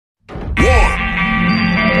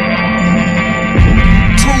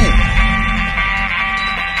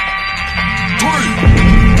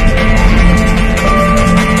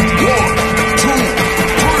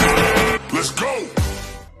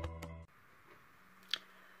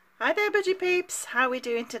Hi there budgie peeps, how are we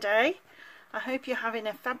doing today? I hope you're having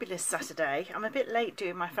a fabulous Saturday. I'm a bit late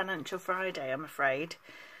doing my Financial Friday, I'm afraid.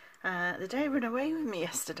 The day ran away with me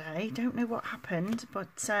yesterday, don't know what happened,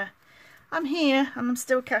 but I'm here and I'm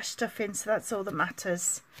still cash stuffing, so that's all that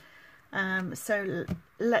matters. So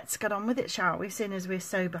let's get on with it, shall we, seeing as we're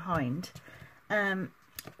so behind.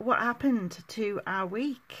 What happened to our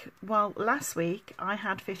week? Well, last week I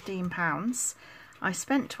had £15. I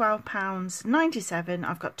spent £12.97.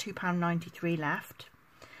 I've got £2.93 left.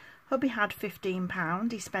 Hubby had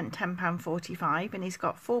 £15. He spent £10.45 and he's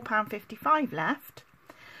got £4.55 left.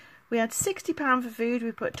 We had £60 for food.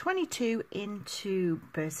 We put 22 into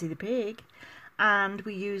Percy the pig and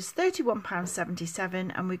we used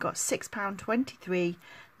 £31.77 and we got £6.23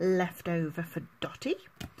 left over for Dotty.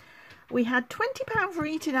 We had £20 for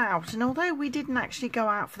eating out, and although we didn't actually go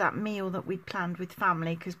out for that meal that we'd planned with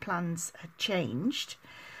family because plans had changed,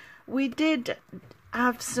 we did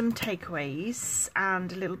have some takeaways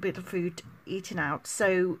and a little bit of food eating out,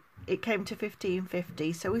 so it came to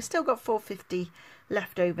 £15.50, so we still got £4.50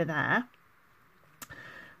 left over there.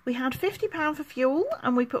 We had £50 for fuel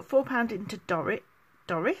and we put £4 into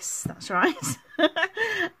Doris, that's right.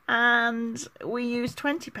 And we used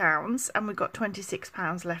 £20 and we got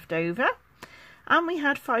 £26 left over, and we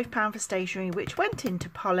had £5 for stationery which went into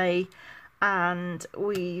Polly, and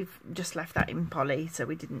we've just left that in Polly, so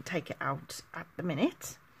we didn't take it out at the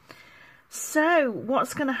minute. So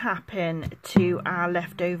what's going to happen to our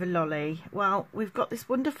leftover lolly? Well, we've got this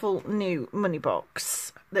wonderful new money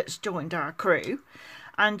box that's joined our crew,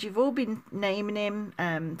 and you've all been naming him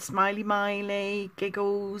Smiley Miley,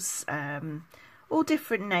 Giggles, all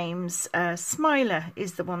different names. Smiler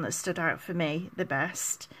is the one that stood out for me the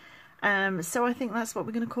best. So I think that's what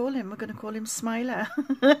we're going to call him. We're going to call him Smiler.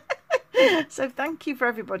 So thank you for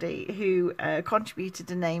everybody who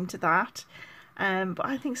contributed a name to that. But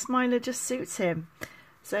I think Smiler just suits him.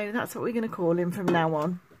 So that's what we're going to call him from now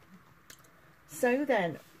on. So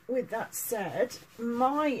then, with that said,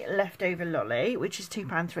 my leftover lolly, which is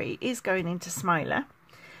 £2.03, is going into Smiler.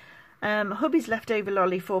 Hubby's leftover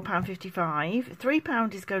lolly, £4.55.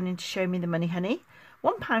 £3 is going into Show Me the Money Honey.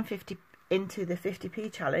 £1.50 into the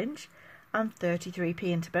 50p challenge, and 33p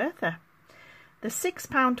into Bertha. The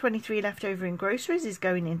 £6.23 left over in groceries is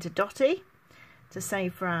going into Dotty to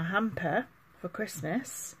save for our hamper for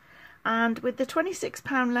Christmas. And with the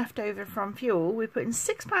 £26 left over from fuel, we're putting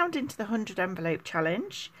 £6 into the 100 envelope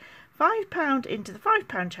challenge, £5 into the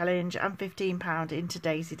 £5 challenge, and £15 into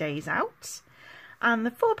Daisy Days Out. And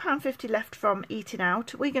the £4.50 left from eating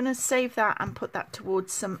out, we're going to save that and put that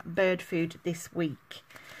towards some bird food this week.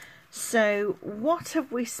 So what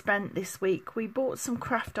have we spent this week? We bought some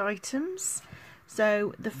craft items.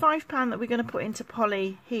 So the £5 that we're going to put into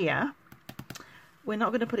Polly here, we're not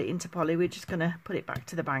going to put it into Polly, we're just going to put it back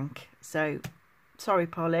to the bank. So sorry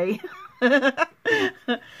Polly.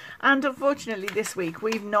 And unfortunately this week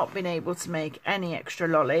we've not been able to make any extra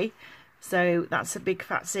lolly, so that's a big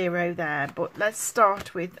fat zero there. But let's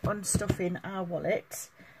start with unstuffing our wallet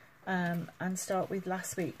and start with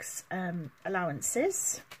last week's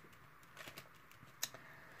allowances.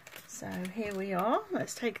 So here we are.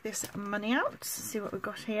 Let's take this money out, see what we've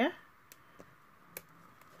got here.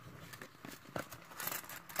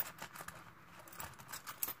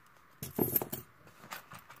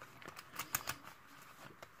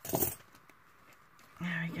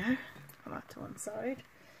 There we go. Put that to one side.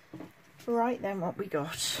 Right then, what we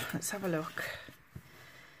got? Let's have a look.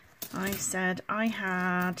 I said I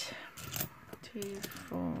had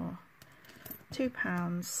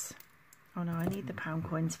 £2 Oh no, I need the pound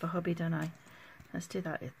coins for hubby, don't I? Let's do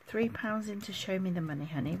that. £3 into Show Me the Money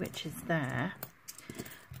Honey, which is there.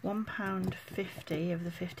 £1.50 of the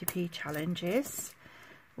 50p challenges,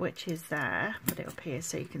 which is there. Put it up here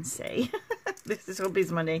so you can see. This is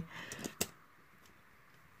hubby's money.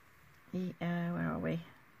 Where are we?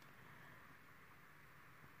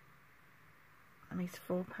 And it's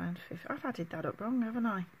 £4.50. I've added that up wrong, haven't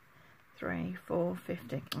I? 3, 4,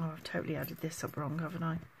 50. Oh, I've totally added this up wrong, haven't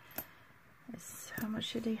I? How much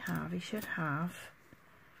should he have? He should have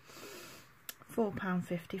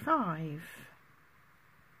 £4.55.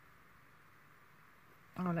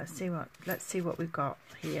 Oh, let's see what we've got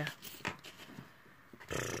here.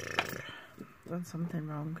 Done something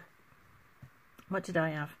wrong. What did I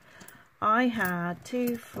have? I had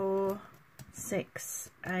 2, 4, 6,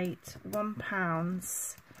 8,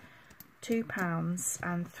 £1, £2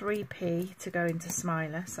 and 3p to go into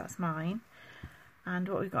Smiler, so that's mine. And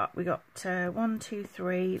what we got? We got 1, 2,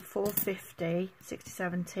 3, 4.50, 60,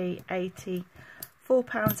 70, 80,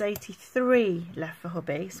 £4.83 left for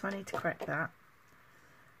hubby, so I need to correct that.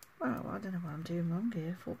 Well, I don't know what I'm doing wrong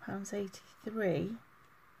here. £4.83.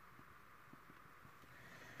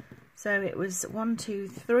 So it was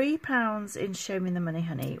 £3 in Show Me the Money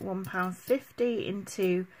Honey, £1.50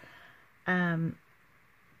 into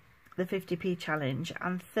the 50p challenge,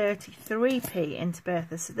 and 33p into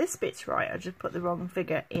Bertha. So this bit's right, I just put the wrong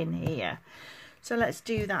figure in here. So let's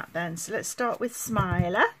do that then. So let's start with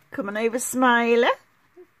Smiler. Come on over, Smiler.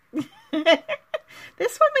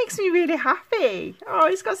 This one makes me really happy. Oh,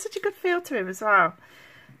 he's got such a good feel to him as well.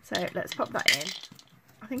 So let's pop that in.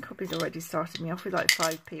 I think Hubby's already started me off with like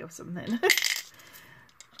 5p or something.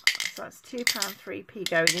 So that's £2, 3p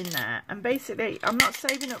going in there. And basically, I'm not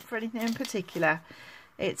saving up for anything in particular.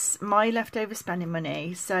 It's my leftover spending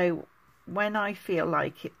money. So when I feel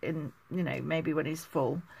like it, you know, maybe when he's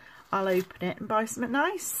full, I'll open it and buy something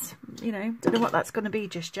nice. You know, don't know what that's going to be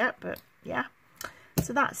just yet, but yeah.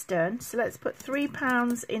 So that's done. So let's put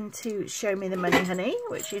 £3 into Show Me the Money Honey,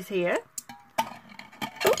 which is here.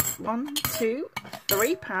 Oops, £1, £2,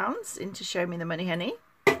 £3 into Show Me the Money Honey.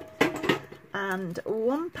 And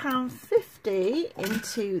 £1.50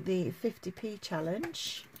 into the 50p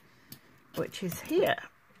challenge, which is here.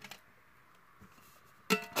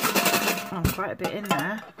 Oh, quite a bit in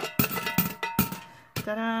there.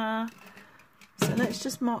 Ta-da! So let's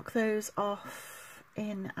just mark those off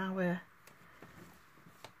in our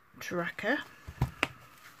tracker.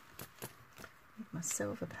 Need my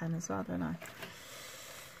silver pen as well, don't I?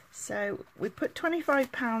 So we put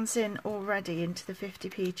 £25 in already into the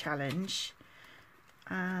 50p challenge,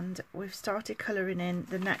 and we've started colouring in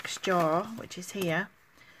the next jar, which is here.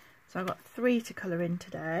 So I've got 3 to colour in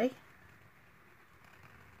today.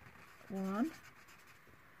 1,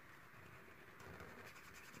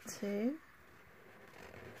 2,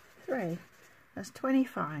 3. That's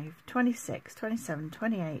 25, 26, 27,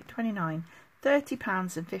 28, 29,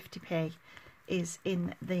 £30 and 50p is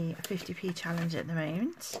in the 50p challenge at the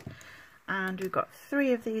moment. And we've got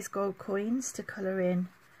 3 of these gold coins to colour in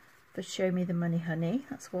for Show Me the Money Honey.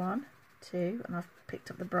 That's 1, 2, and I've picked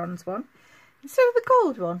up the bronze one instead of the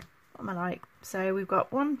gold one. What am I like? So we've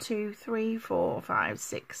got 1, 2, 3, 4, 5,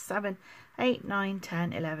 6, 7, 8, 9,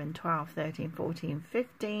 10, 11, 12, 13, 14,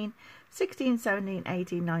 15, 16, 17,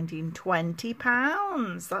 18, 19,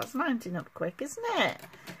 £20. That's mounting up quick, isn't it?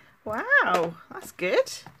 Wow, that's good.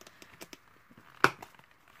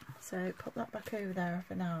 So pop that back over there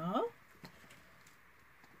for now.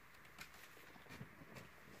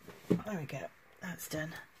 There we go, that's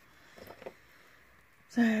done.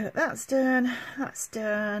 So that's done, that's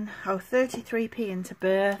done. Oh, 33p into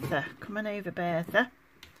Bertha. Come on over, Bertha.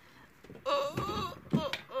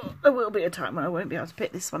 There will be a time when I won't be able to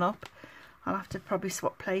pick this one up. I'll have to probably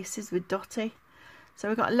swap places with Dotty. So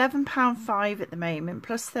we've got £11.5 at the moment,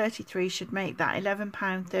 plus 33 should make that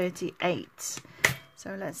 £11.38.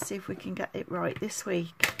 So let's see if we can get it right this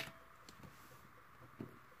week.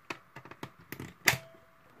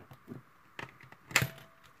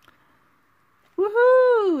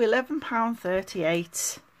 Woohoo!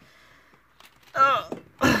 £11.38. Oh,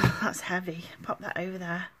 that's heavy. Pop that over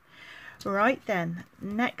there. Right then,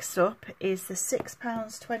 next up is the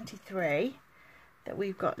 £6.23 that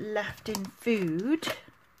we've got left in food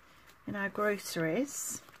in our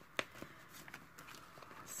groceries.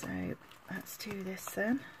 So let's do this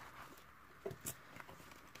then.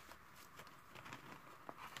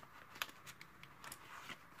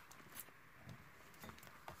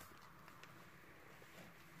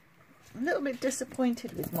 I'm a little bit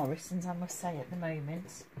disappointed with Morrison's, I must say, at the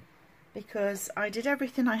moment, because I did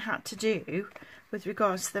everything I had to do with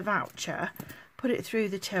regards to the voucher, put it through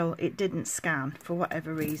the till, it didn't scan for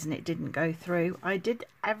whatever reason, it didn't go through. I did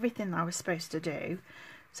everything I was supposed to do,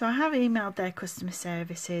 so I have emailed their customer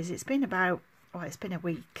services. It's been about, well, it's been a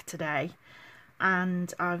week today,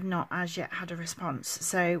 and I've not as yet had a response,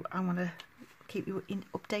 so I want to keep you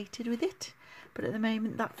updated with it. But at the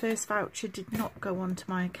moment, that first voucher did not go onto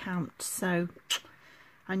my account, so,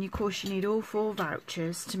 and of course you need all 4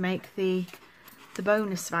 vouchers to make the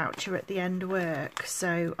bonus voucher at the end work.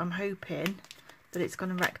 So I'm hoping that it's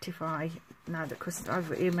going to rectify now that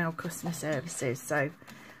I've emailed customer services. So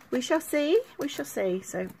we shall see, we shall see.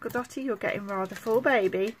 So Dotty, you're getting rather full,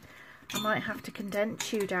 baby. I might have to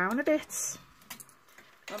condense you down a bit.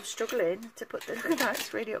 I'm struggling to put the, look at that,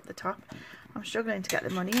 it's really up the top. I'm struggling to get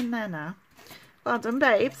the money in there now. Well done,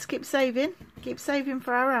 babes. Keep saving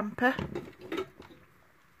for our hamper.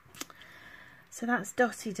 So that's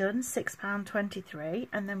Dotty done, £6.23,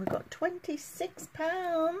 and then we've got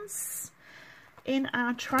 £26 in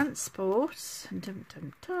our transport. Dun,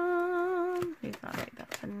 dun, dun. Leave that like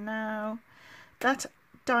that for now. That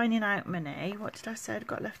dining out money, what did I say I'd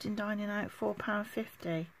got left in dining out?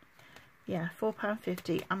 £4.50. Yeah,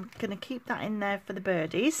 £4.50. I'm going to keep that in there for the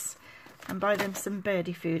birdies and buy them some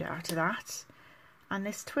birdie food out of that. And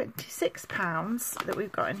this £26 that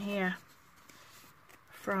we've got in here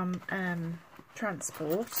from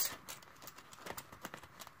transport.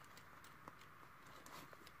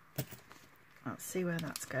 Let's see where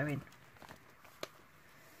that's going.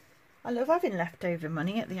 I love having leftover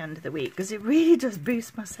money at the end of the week because it really does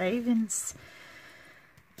boost my savings.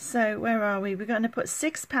 So where are we? We're going to put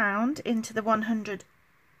 £6 into the £100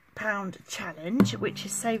 challenge, which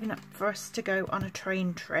is saving up for us to go on a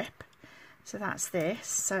train trip. So that's this.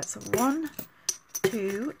 So it's 1,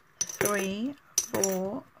 2, 3,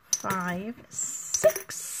 4, 5,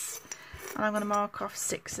 6. And I'm going to mark off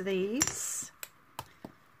 6 of these.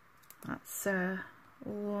 That's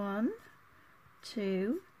 1,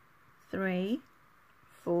 2, 3,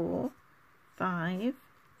 4, 5,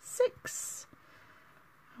 6.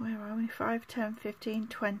 Where are we? 5, 10, 15,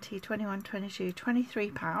 20, 21, 22,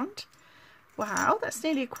 £23. Wow, that's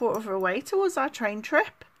nearly a quarter of a way towards our train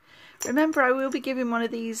trip. Remember, I will be giving one of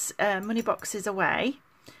these money boxes away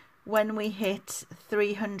when we hit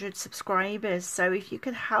 300 subscribers. So if you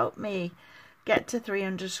could help me get to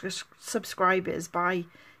 300 subscribers by,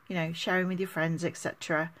 you know, sharing with your friends,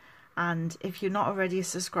 etc. And if you're not already a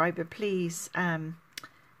subscriber, please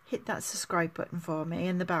hit that subscribe button for me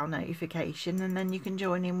and the bell notification, and then you can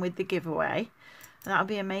join in with the giveaway. And that'll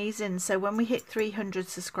be amazing. So when we hit 300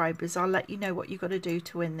 subscribers, I'll let you know what you've got to do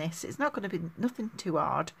to win this. It's not going to be nothing too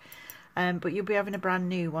hard, but you'll be having a brand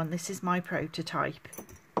new one. This is my prototype.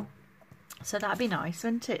 So that'd be nice,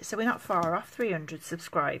 wouldn't it? So we're not far off 300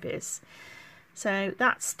 subscribers. So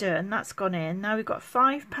that's done, that's gone in. Now we've got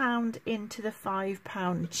 £5 into the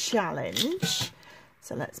 £5 challenge.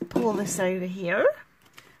 So let's pull this over here.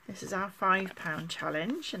 This is our £5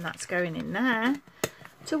 challenge, and that's going in there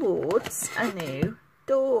towards a new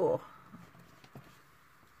door.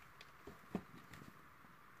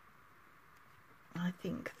 I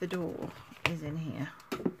think the door is in here.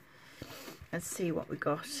 Let's see what we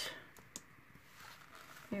got.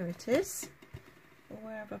 Here it is.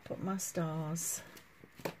 Where have I put my stars?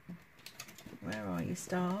 Where are you,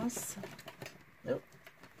 stars? Oh.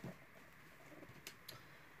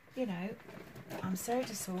 You know, I'm so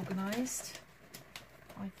disorganised.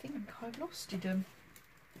 I think I've lost them.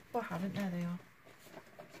 Well, I haven't. There they are.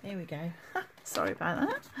 Here we go. Sorry about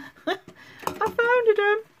that. I found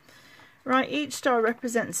them. Right, each star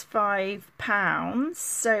represents £5.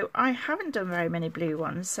 So I haven't done very many blue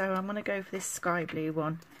ones, so I'm going to go for this sky blue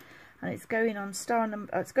one. And it's going on star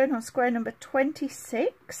number. It's going on square number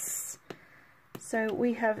 26. So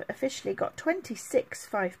we have officially got 26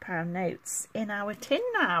 £5 notes in our tin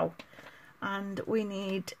now, and we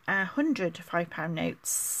need 100 £5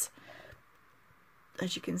 notes.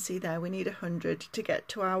 As you can see there, we need 100 to get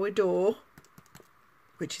to our door,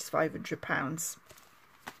 which is £500.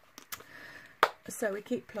 So we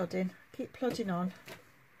keep plodding on.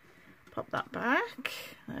 Pop that back.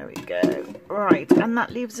 There we go. Right, and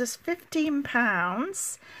that leaves us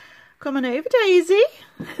 £15. Come on over, Daisy.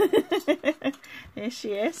 Here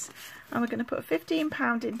she is. And we're going to put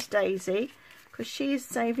 £15 into Daisy because she's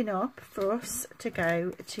saving up for us to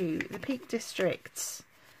go to the Peak District.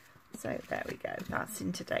 So there we go. That's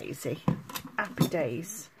into Daisy. Happy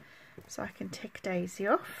days. So I can tick Daisy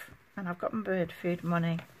off, and I've got my bird food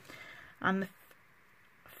money. And the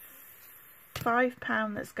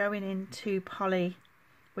 £5 that's going into Polly,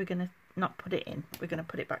 we're going to not put it in. We're going to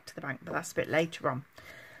put it back to the bank, but that's a bit later on.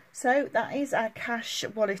 So that is our cash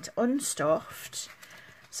wallet unstuffed.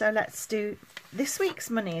 So let's do this week's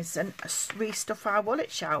monies and restuff our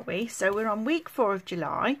wallet, shall we? So we're on week 4 of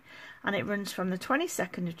July, and it runs from the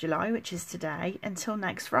 22nd of July, which is today, until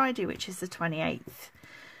next Friday, which is the 28th.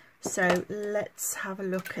 So let's have a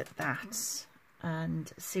look at that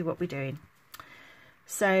and see what we're doing.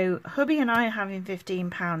 So hubby and I are having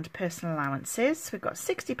 £15 personal allowances. We've got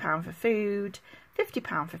 £60 for food,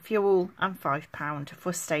 £50 for fuel, and £5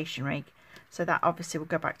 for stationery. So that obviously will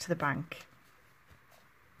go back to the bank.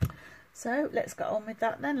 So let's get on with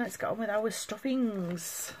that then. Let's get on with our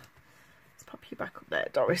stuffings. Let's pop you back up there,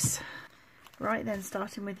 Doris. Right then,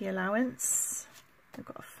 starting with the allowance. We've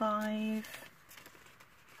got 5,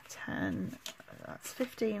 10, that's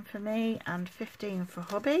 15 for me and 15 for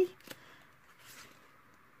hubby.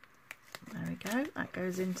 There we go, that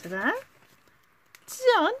goes into there.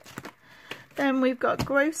 Done. Then we've got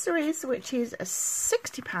groceries, which is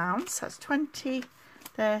 £60. That's 20,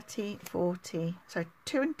 30, 40, so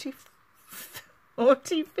 20,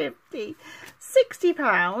 40, 50,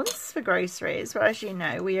 £60 for groceries. But as you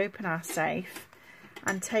know, we open our safe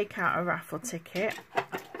and take out a raffle ticket.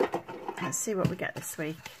 Let's see what we get this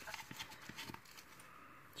week.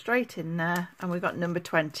 straight in there, and we've got number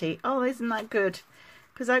 20. Oh, isn't that good?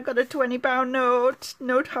 Because I've got a £20 note,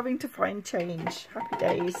 not having to find change. Happy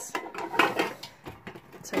days.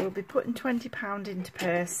 So we'll be putting £20 into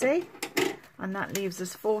Percy, and that leaves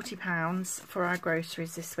us £40 for our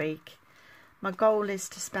groceries this week. My goal is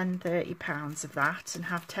to spend £30 of that and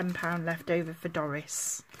have £10 left over for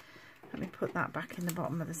Doris. Let me put that back in the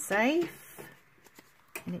bottom of the safe.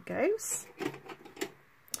 In it goes.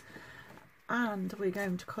 And we're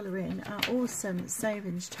going to colour in our awesome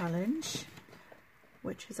savings challenge,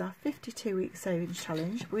 which is our 52-week savings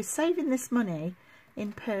challenge. We're saving this money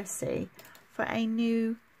in Percy for a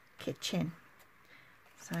new kitchen.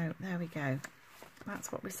 So there we go.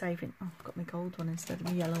 That's what we're saving. Oh, I've got my gold one instead of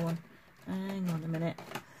my yellow one. Hang on a minute.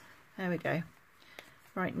 There we go.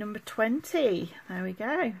 Right, number 20. There we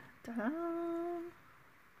go. Ta-da.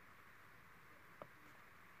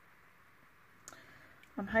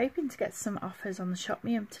 I'm hoping to get some offers on the Shop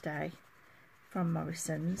Me today from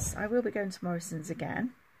Morrison's. I will be going to Morrison's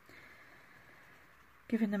again,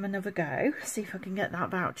 giving them another go, see if I can get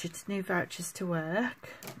that voucher, new vouchers to work,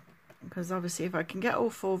 because obviously if I can get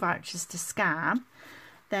all 4 vouchers to scan,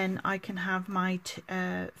 then I can have my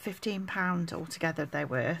 £15 altogether they're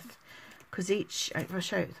worth, because each, if I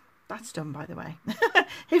show you, that's done by the way.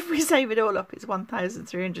 If we save it all up, it's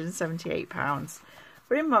 £1,378.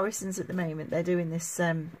 We're in Morrison's at the moment. They're doing this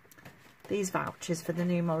these vouchers for the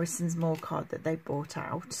new Morrison's More card that they bought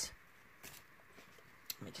out.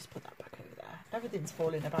 Let me just put that back over there. Everything's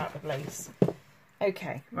falling about the place.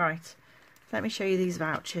 Okay, right. Let me show you these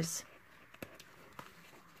vouchers.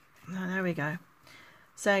 Oh, there we go.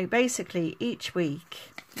 So basically each week,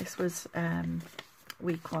 this was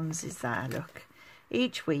week 1's is there, look.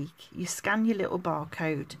 Each week you scan your little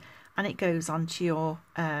barcode and it goes onto your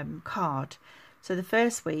card. So the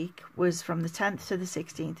first week was from the 10th to the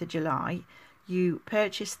 16th of July. You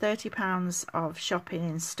purchase £30 of shopping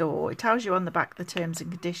in store. It tells you on the back the terms and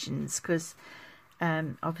conditions, because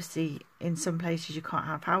obviously in some places you can't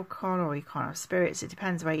have alcohol or you can't have spirits. It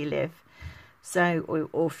depends where you live. So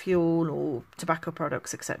or fuel or tobacco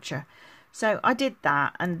products, etc. So I did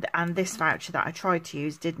that, and this voucher that I tried to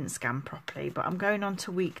use didn't scan properly, but I'm going on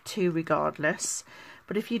to week 2 regardless.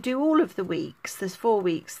 But if you do all of the weeks, there's 4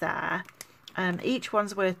 weeks there. Each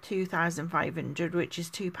one's worth £2,500, which is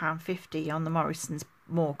 £2.50 on the Morrison's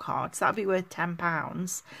More card. So that'll be worth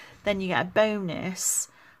 £10. Then you get a bonus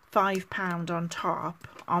 £5 on top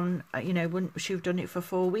on, you know, once you've done it for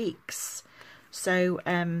 4 weeks. So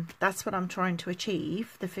that's what I'm trying to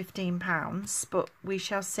achieve, the £15. But we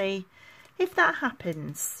shall see if that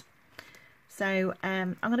happens. So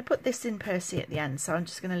I'm going to put this in Percy at the end. So I'm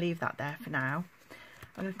just going to leave that there for now.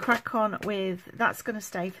 I'm going to crack on with, that's going to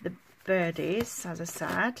stay for the birdies, as I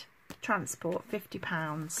said. Transport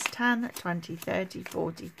 £50, 10, 20, 30,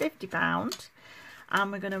 40, £50,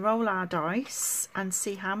 and we're going to roll our dice and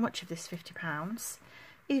see how much of this £50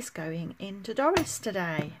 is going into Doris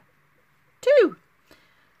today. 2.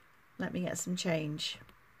 Let me get some change.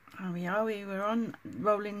 There we are. We were on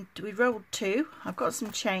rolling. We rolled 2. I've got some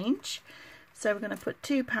change, so we're going to put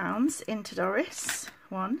 £2 into Doris.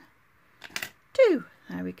 1, 2.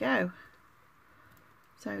 There we go.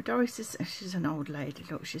 So Doris is, she's an old lady,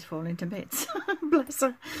 look, she's falling to bits, bless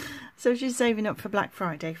her. So she's saving up for Black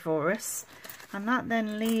Friday for us. And that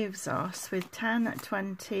then leaves us with 10,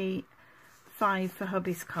 25 for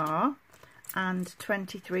hubby's car and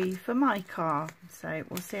 23 for my car. So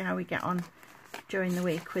we'll see how we get on during the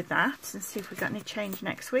week with that and see if we've got any change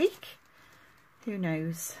next week. Who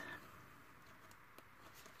knows?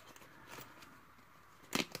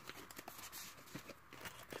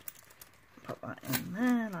 Put that in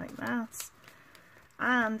there like that,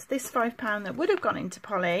 and this £5 that would have gone into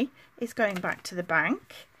Polly is going back to the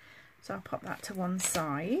bank, so I'll pop that to one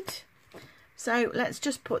side. So let's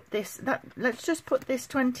just put this let's just put this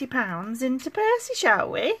 £20 into Percy, shall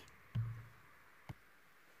we?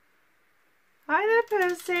 Hi there,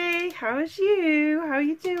 Percy. How's you? How are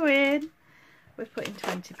you doing? We're putting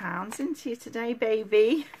 £20 into you today,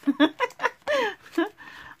 baby.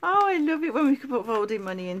 Oh, I love it when we can put folding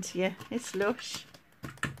money into you. It's lush.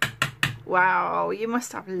 Wow, you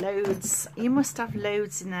must have loads. You must have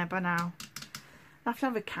loads in there by now. We'll have to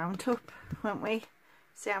have a count up, won't we?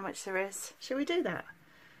 See how much there is. Shall we do that?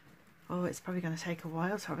 Oh, it's probably going to take a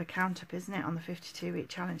while to have a count up, isn't it, on the 52-week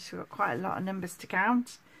challenge? So we've got quite a lot of numbers to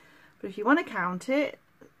count. But if you want to count it,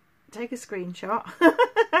 take a screenshot.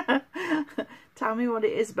 Tell me what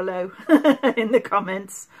it is below in the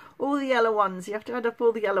comments. All the yellow ones. You have to add up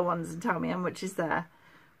all the yellow ones and tell me how much is there.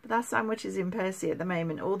 But that's how much is in Percy at the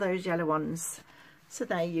moment. All those yellow ones. So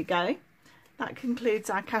there you go. That concludes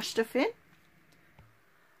our cash stuffing.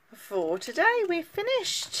 for today. We're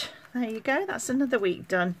finished. There you go, that's another week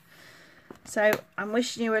done. So I'm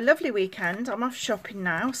wishing you a lovely weekend. I'm off shopping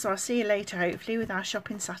now, so I'll see you later hopefully with our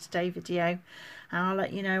Shopping Saturday video, and I'll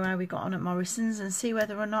let you know how we got on at Morrison's and see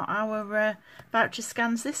whether or not our voucher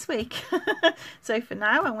scans this week. So for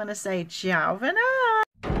now I'm going to say ciao for now.